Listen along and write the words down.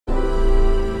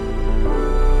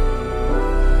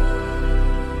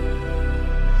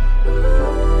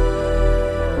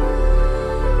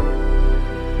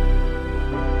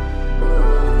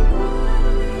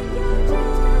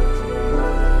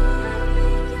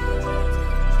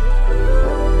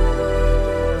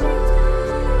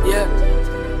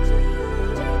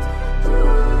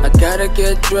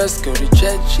get dressed, go to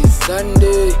church, it's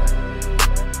Sunday.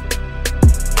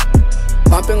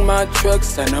 Pumping my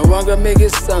trucks, I know I'm gonna make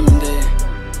it someday.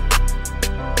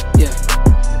 Yeah,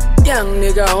 young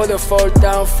nigga, hold the fall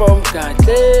down from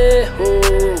Katlego.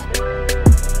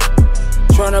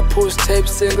 Tryna push tape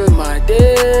single my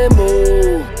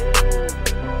demo.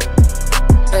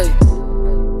 Hey,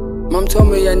 mom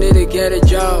told me I need to get a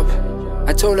job.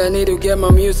 I told her I need to get my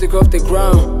music off the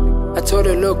ground. I told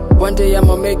her, look, one day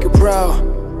I'ma make you proud.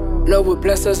 Lord will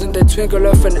bless us in the twinkle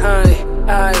of an eye.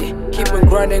 I keep on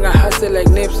grinding, I hustle like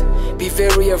nips. Be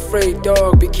very afraid,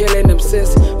 dog, be killing them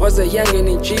since was a youngin'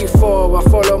 in G4, I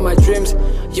follow my dreams.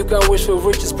 You can wish for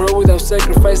riches, bro, without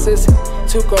sacrifices.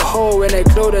 Took a hoe and I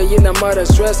clothed her in a mother's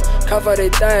dress. Covered their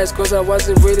thighs cause I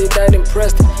wasn't really that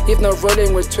impressed. If not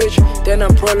rolling with Twitch, then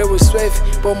I'm probably with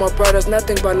Swift. But my brother's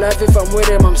nothing but life, if I'm with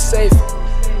him, I'm safe.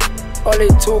 All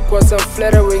it took was some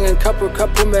flattering and couple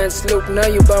man's look. Now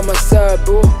you by my side,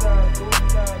 boo.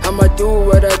 I'ma do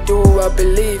what I do, I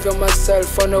believe in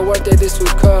myself. I know one day this will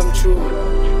come true.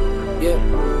 Yeah,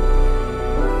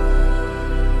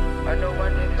 I know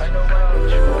one day this will come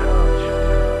true.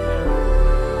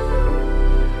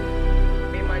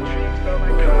 Me, my dreams come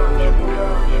true.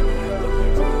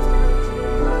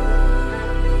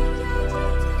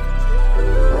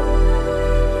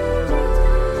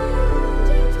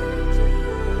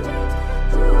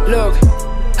 Look,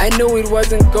 I knew it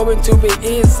wasn't going to be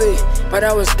easy, but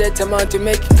I was determined to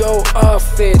make it go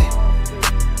off it.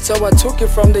 So I took it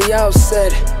from the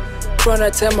outset,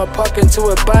 tryna turn my pocket into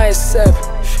a bicep.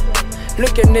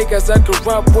 Look at niggas I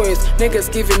grew up with, niggas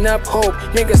giving up hope,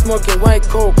 niggas smoking white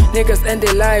coke, niggas end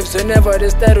their lives whenever they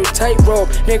start to tightrope,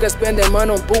 niggas spend their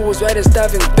money on booze while they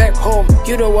starving back home.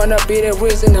 You don't wanna be the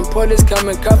reason and police come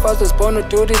and cuff us. Was born to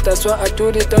do this, that's why I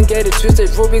do this, don't get it twisted.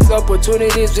 Rubik's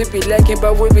opportunities, we be lacking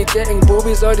but we be getting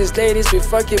boobies. All these ladies be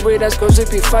fucking with us cause we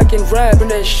be fucking rapping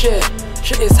that shit.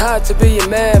 Shit is hard to be a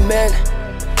man.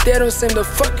 They don't seem to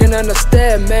fucking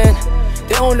understand, man.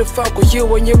 They only fuck with you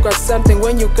when you got something.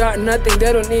 When you got nothing,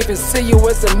 they don't even see you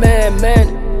as a man.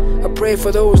 I pray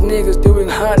for those niggas doing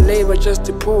hard labor just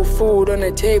to put food on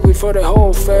the table for the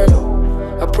whole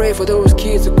fam. I pray for those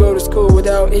kids who go to school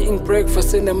without eating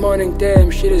breakfast in the morning.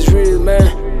 Damn, shit is real,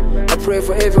 man. I pray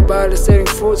for everybody selling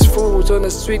foods on the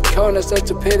street corners just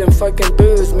to pay them fucking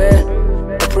bills,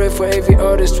 man. I pray for every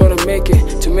artist trying to make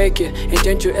it, and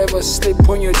don't you ever sleep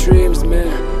on your dreams,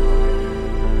 man.